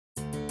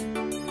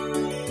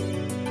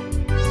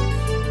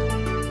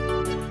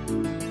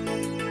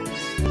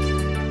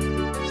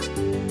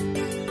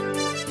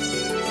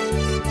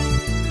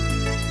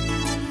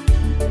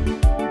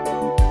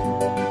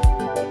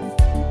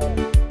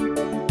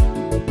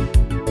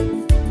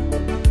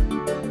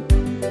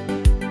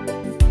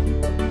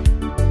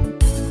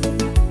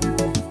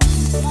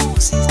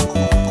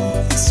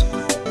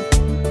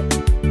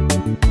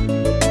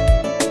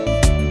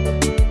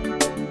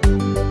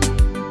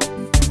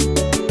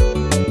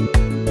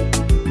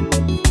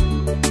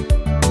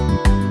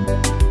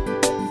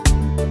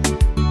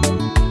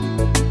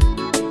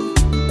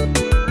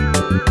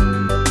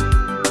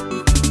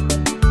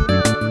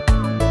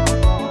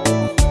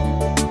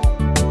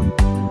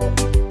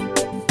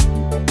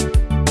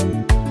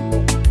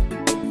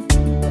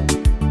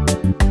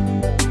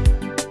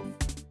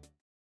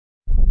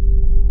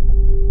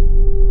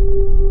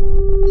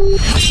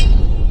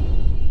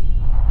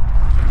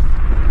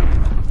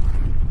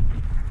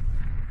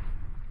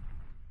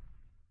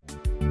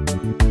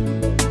Ya,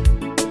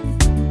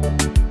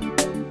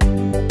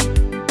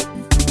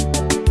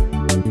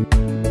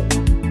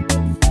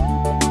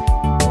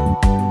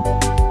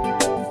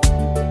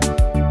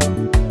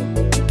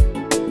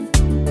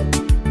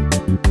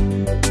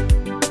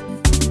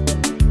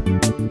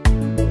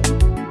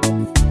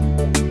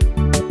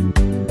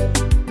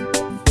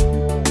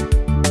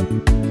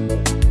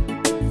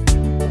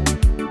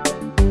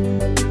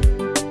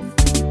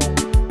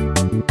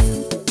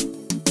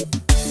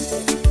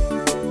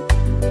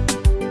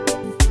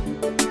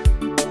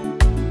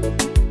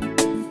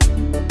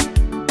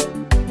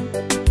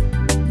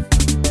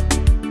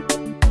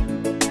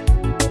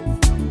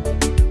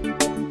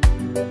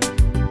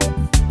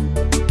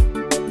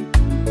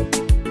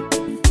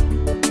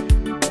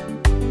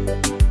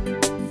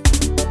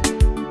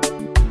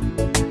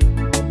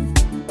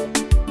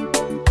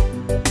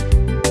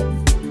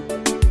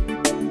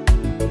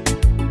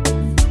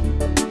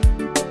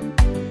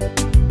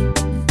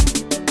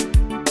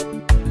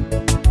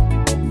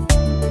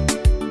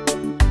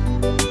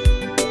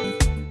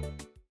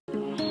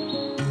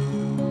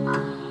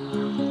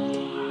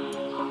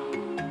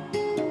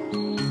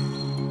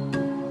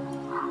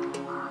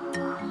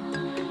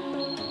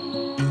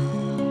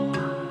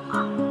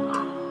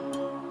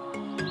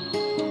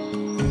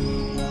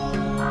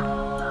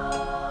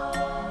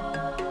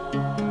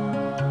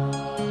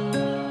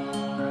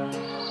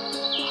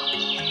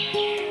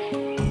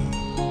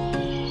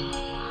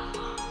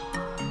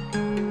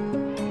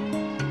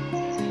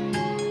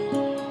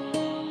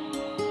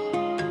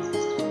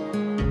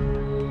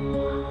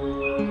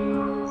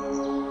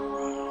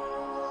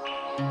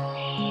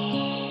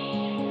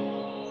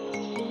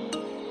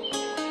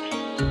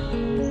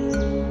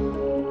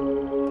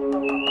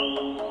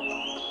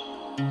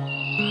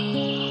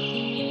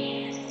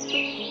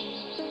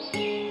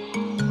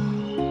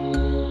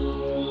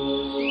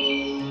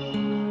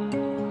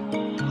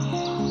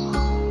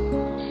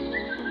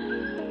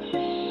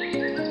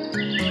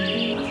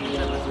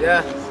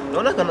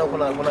 naona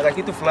kuna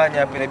kitu fulani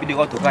hapa inabidi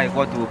watu kae kwa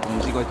watu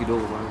kupumzika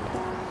kidogo bwana.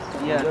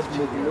 Yeah,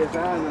 tumekimbia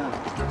sana.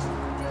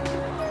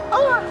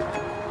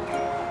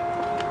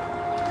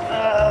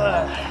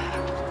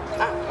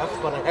 Hapo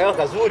pana hewa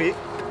kazuri.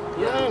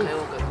 Yeah.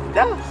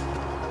 Da.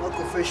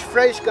 Wako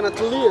fresh kana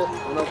tulia.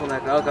 Unaona kuna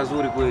hewa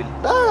kazuri kweli.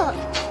 Da.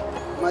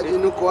 Maji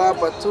nuko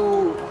hapa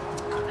tu.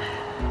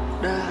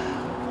 Da.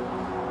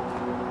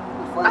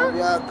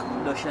 Fanya yako.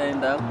 Ndio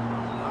shaenda.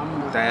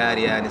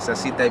 Tayari yani saa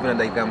 6 hivi na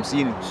dakika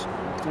 50.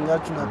 Tunga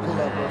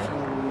tunakula kwa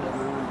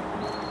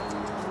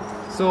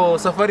So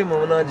safari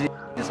mwaonaje?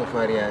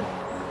 Safari yani.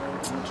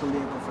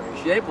 Tulia kwa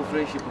fresh. Ya ipo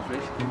fresh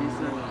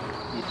kabisa.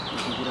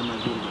 Mazingira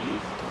mazuri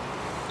kabisa.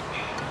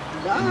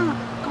 Da.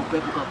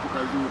 Kaupepo kapuka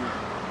zuri.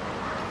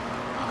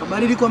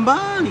 Kabaridi kwa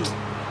mbali.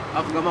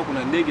 Hapo kama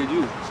kuna ndege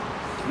juu.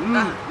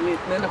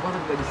 Naenda kwanza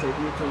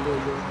tukajisaidia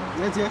kidogo.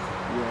 Nete? Yeah.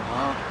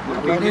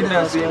 Baridi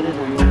na simu.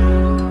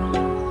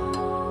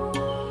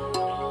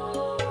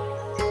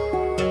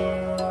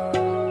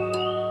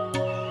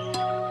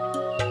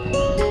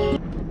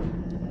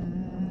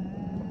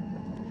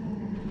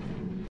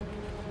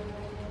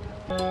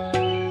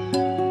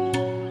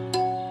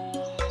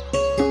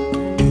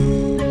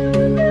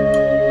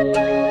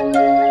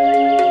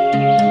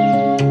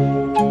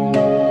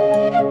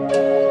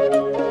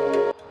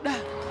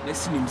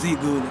 Ni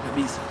mzigo ule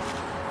kabisa.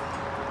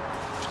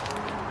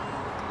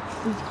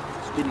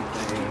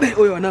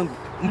 Oyo wanangu,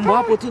 mpo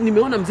hapo tu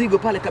nimeona mzigo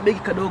pale kabegi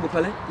kadogo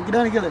pale.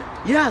 Kidani kile?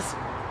 Yes.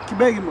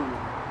 Kibegi mwana.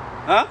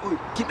 Ha?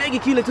 Kibegi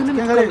kile tu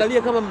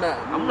nimekuangalia kama mna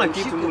hamna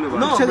kitu mule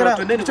bwana. No, check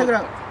twendeni check it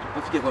out.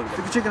 Afike kwanza.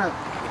 Check it out.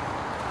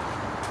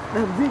 Na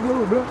mzigo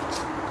huo bro.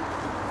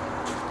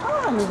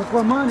 Ndio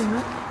kwa mani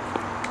na.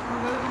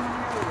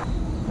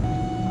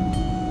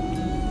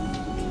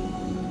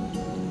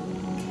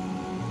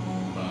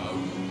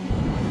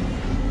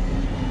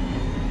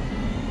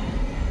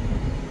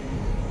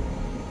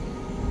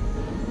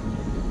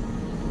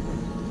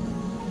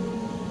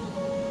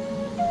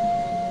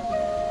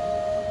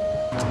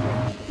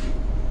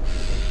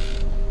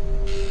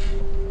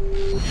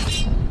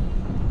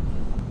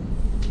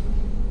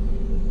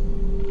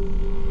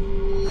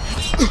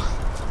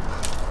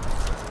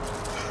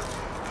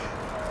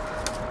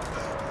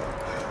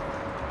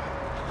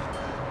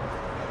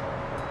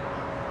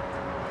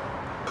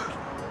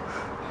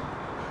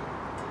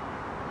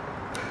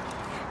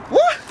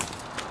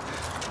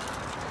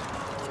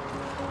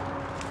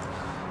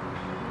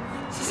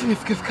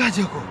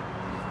 Nimefikaje huko?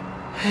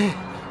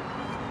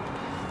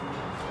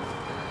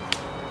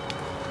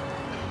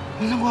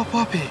 Mwanangu hapo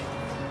wapi?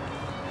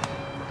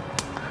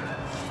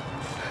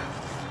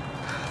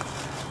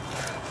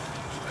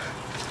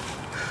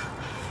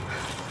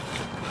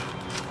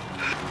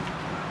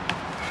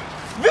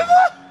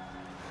 Viva!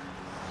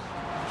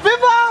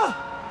 Viva!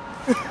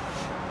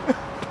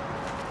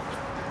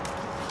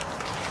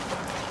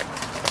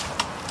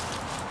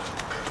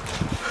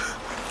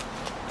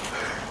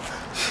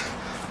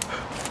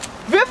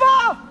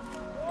 Viva!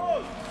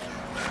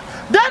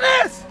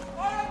 Dennis!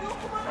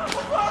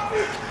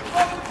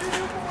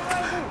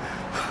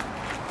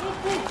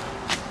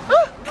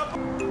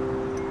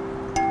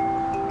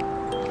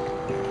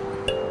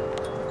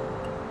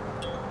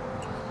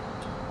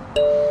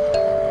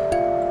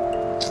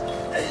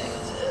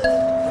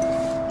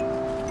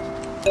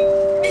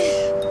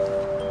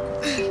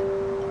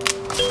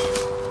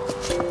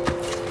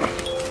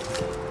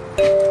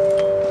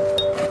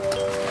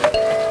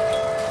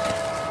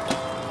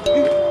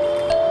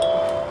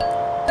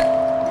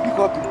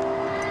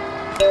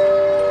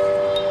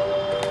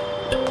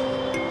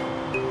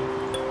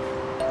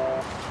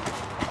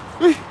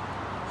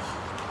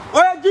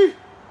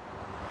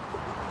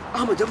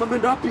 jamaa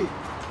ameenda wapi?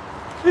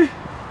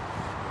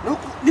 Na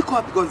huku niko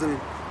wapi kwanza mimi?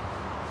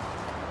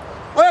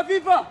 Oya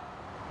Viva!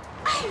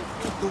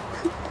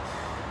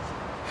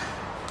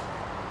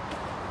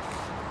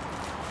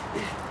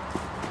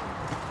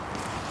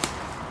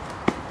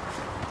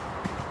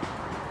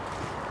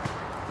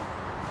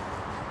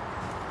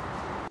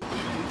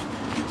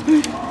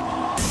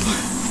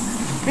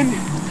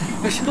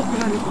 Nashindwa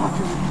kulala niko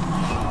wapi?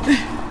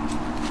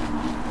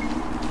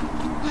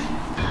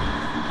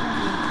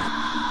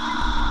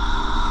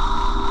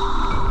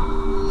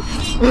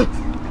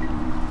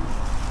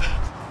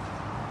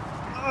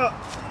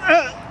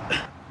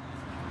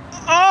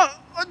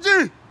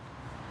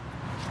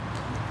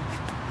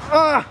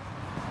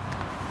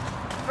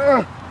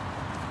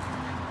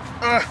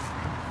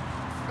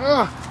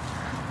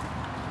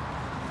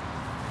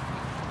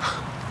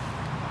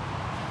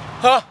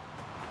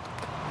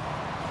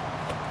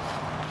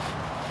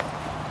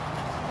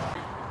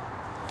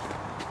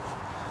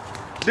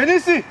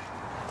 Denisi!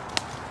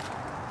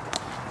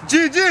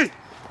 Gigi!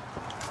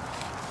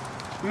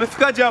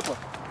 Umefikaje hapa?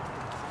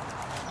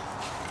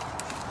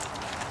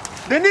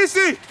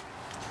 Denisi!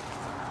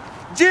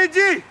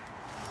 Gigi!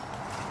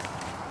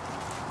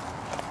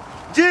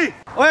 G!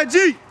 Oya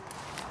G!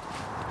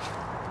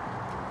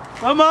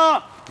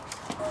 Mama!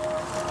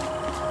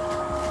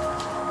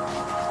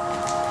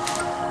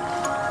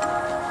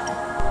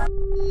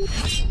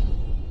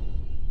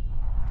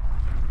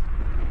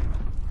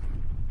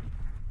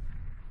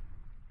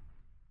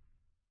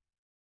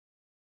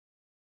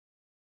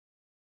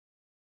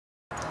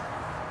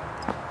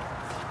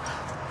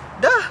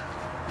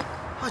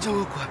 Jamaa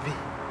wako wapi?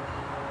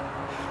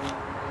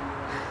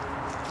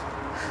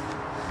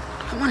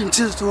 Kama ni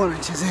mchezo tu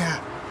wanachezea.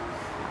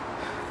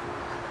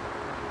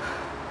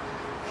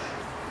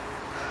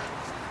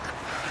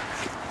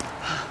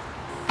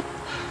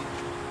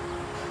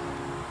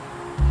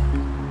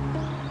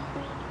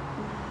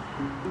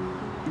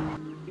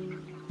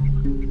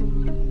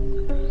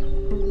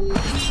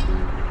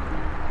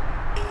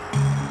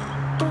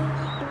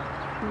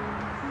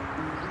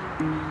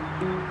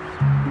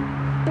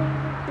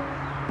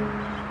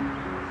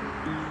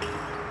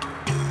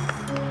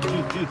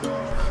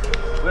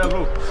 Where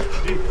bro?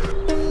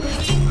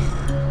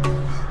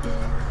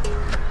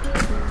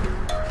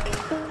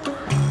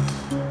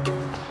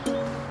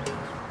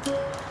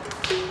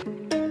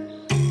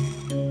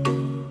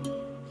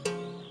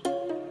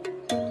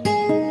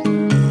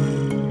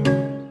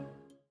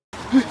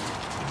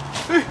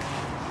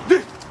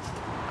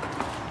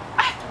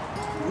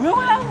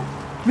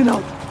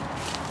 Minau.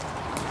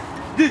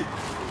 Di.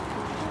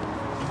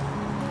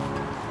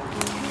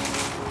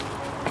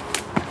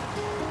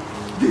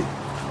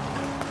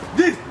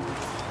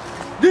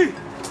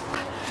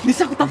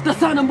 Nisakutafuta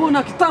sana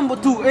mbona kitambo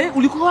tu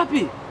ulikuwa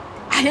wapi?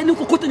 Yaani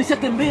uko kote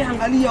nishatembea,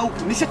 angalia huko.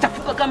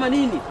 Nishachafuka kama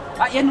nini?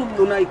 Yaani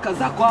unaika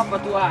zako hapa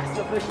tu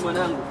sio fresh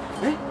mwanangu.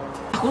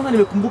 Kwanza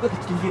nimekumbuka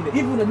kitu kingine.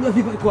 Hivi unajua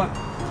Viva iko wapi?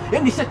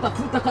 Yaani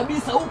nishatafuta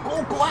kabisa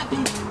huko wapi?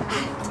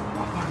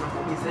 Hapana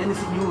kabisa, yaani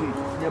sijui.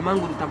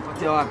 Jamangu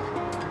nitampatia wapi?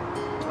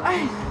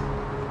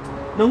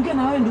 Naongea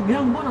na wewe ndugu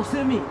yangu, mbona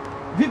usemi?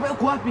 Viva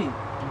yuko wapi?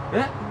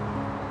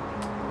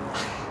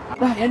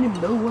 Yaani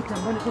muda huu wote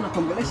ambao niko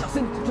nakongelesha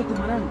usemi chochote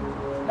mwanangu.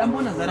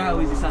 Mbona dharau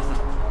hizi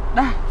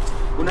sasa?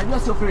 Unajua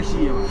sio fresh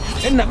hiyo.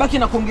 Yaani nabaki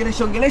na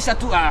kuongelesha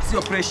tu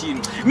sio fresh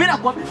hili. Mimi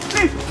nakwambia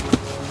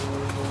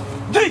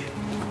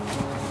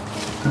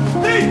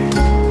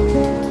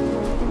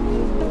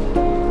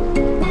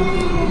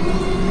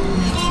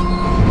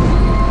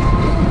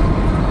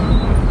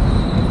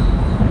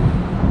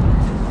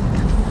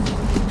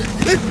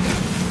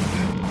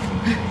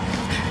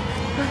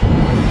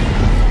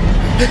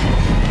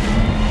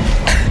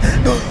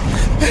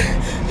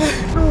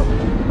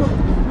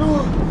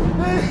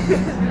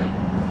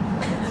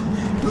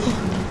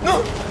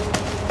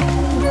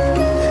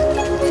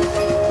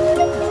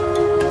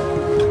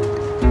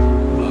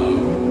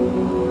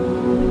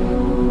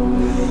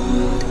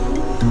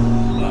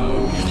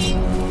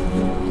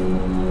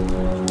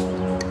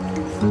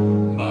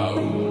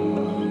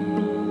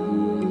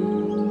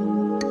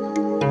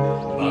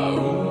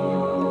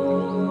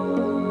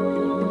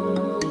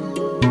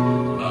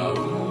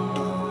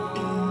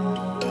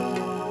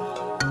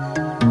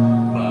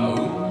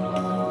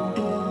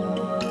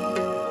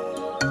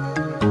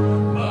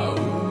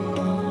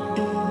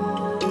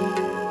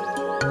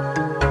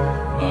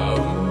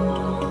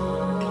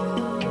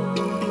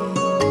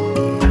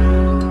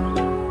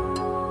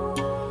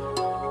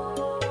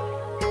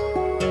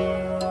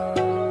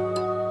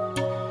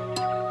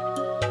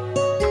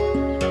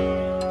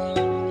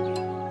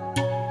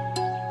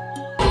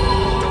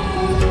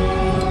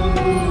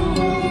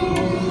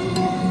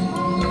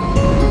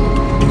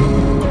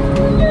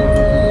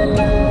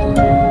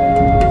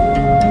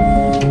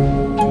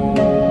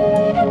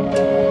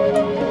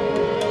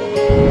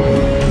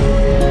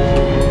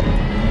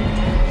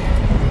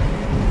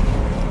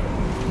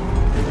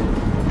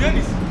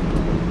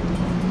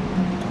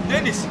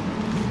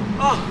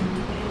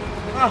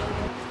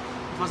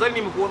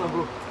Afadhali nimekuona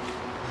bro.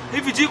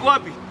 Hivi jiko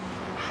wapi?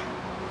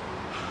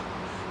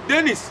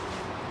 Dennis!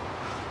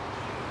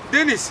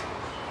 Dennis!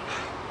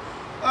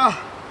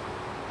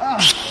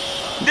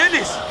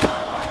 Dennis!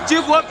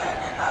 Chief, what?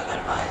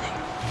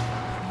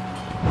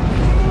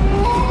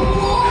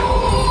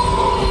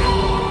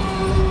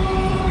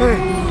 Hey!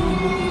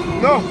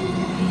 No!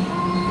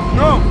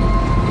 No!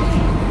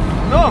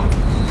 No!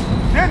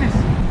 Dennis!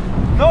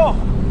 No!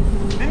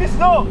 Dennis,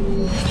 no!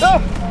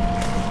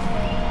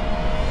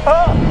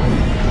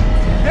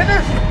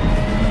 Dennis!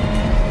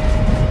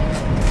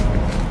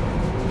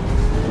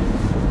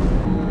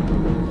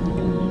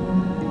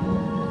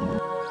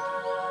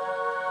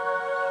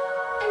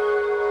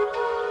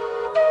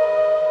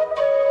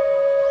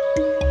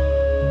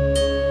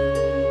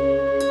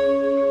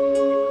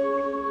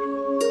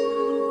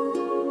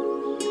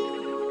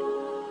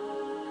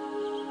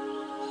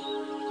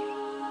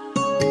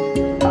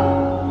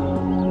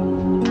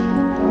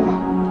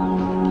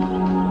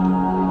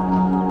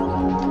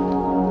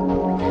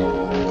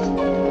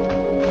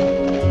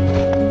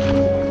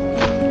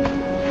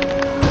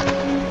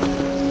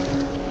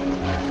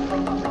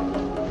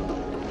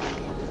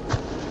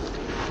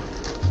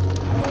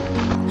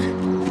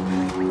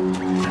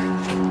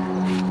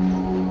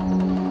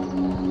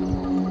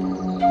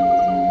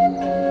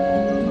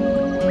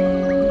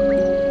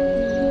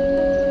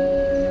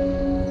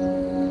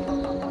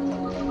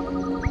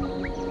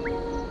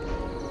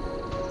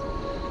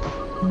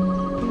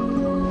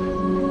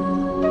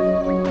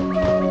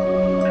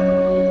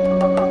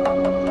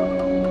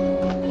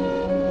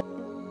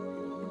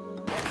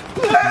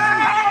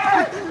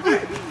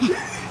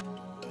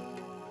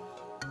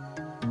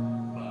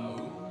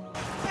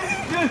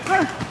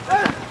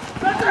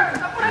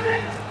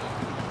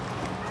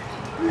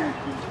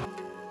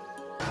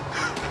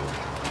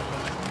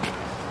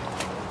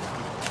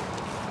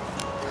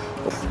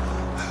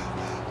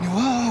 Ni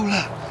wao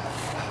la.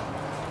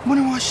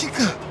 Mbona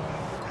mwashika?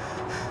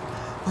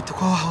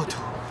 Watakuwa wao tu.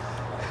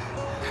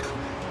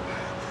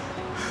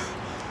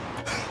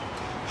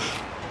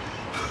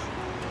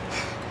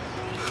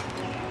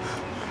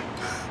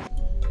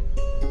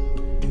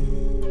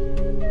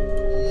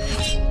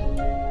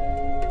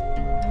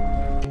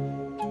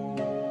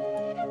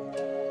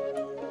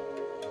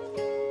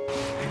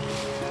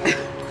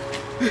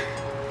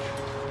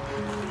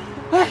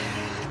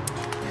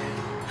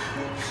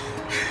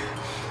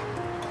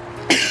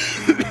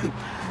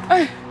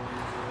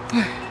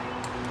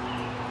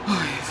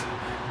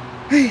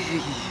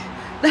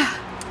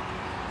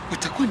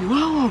 Watakuwa ni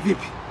wao au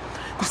vipi?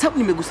 Kwa sababu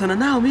nimegusana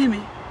nao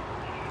mimi.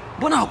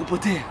 Mbona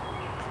hawakupotea?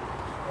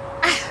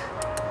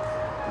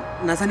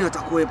 Nadhani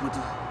watakuwepo tu.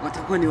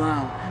 Watakuwa ni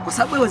wao. Kwa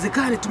sababu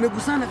haiwezekani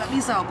tumegusana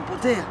kabisa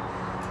hawakupotea.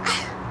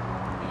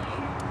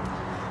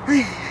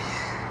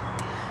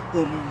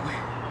 Oh Mungu.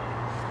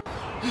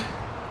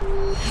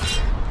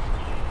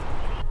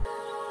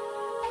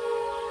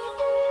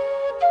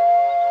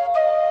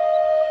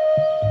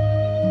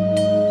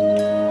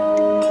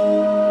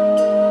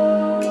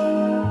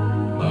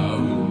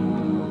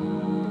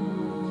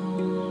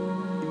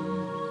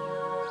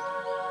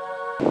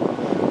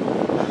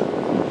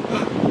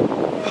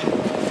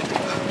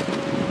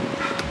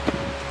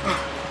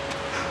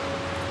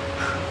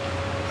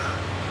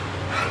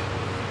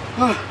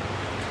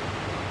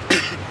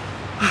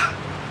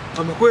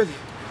 Ama kweli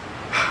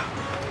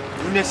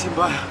dunia si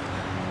mbaya.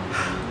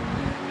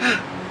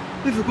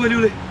 Hivi kweli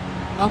yule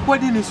hakuwa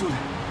Dennis yule?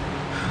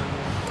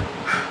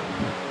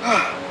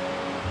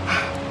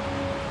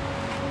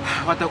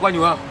 Watakuwa ni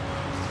wao.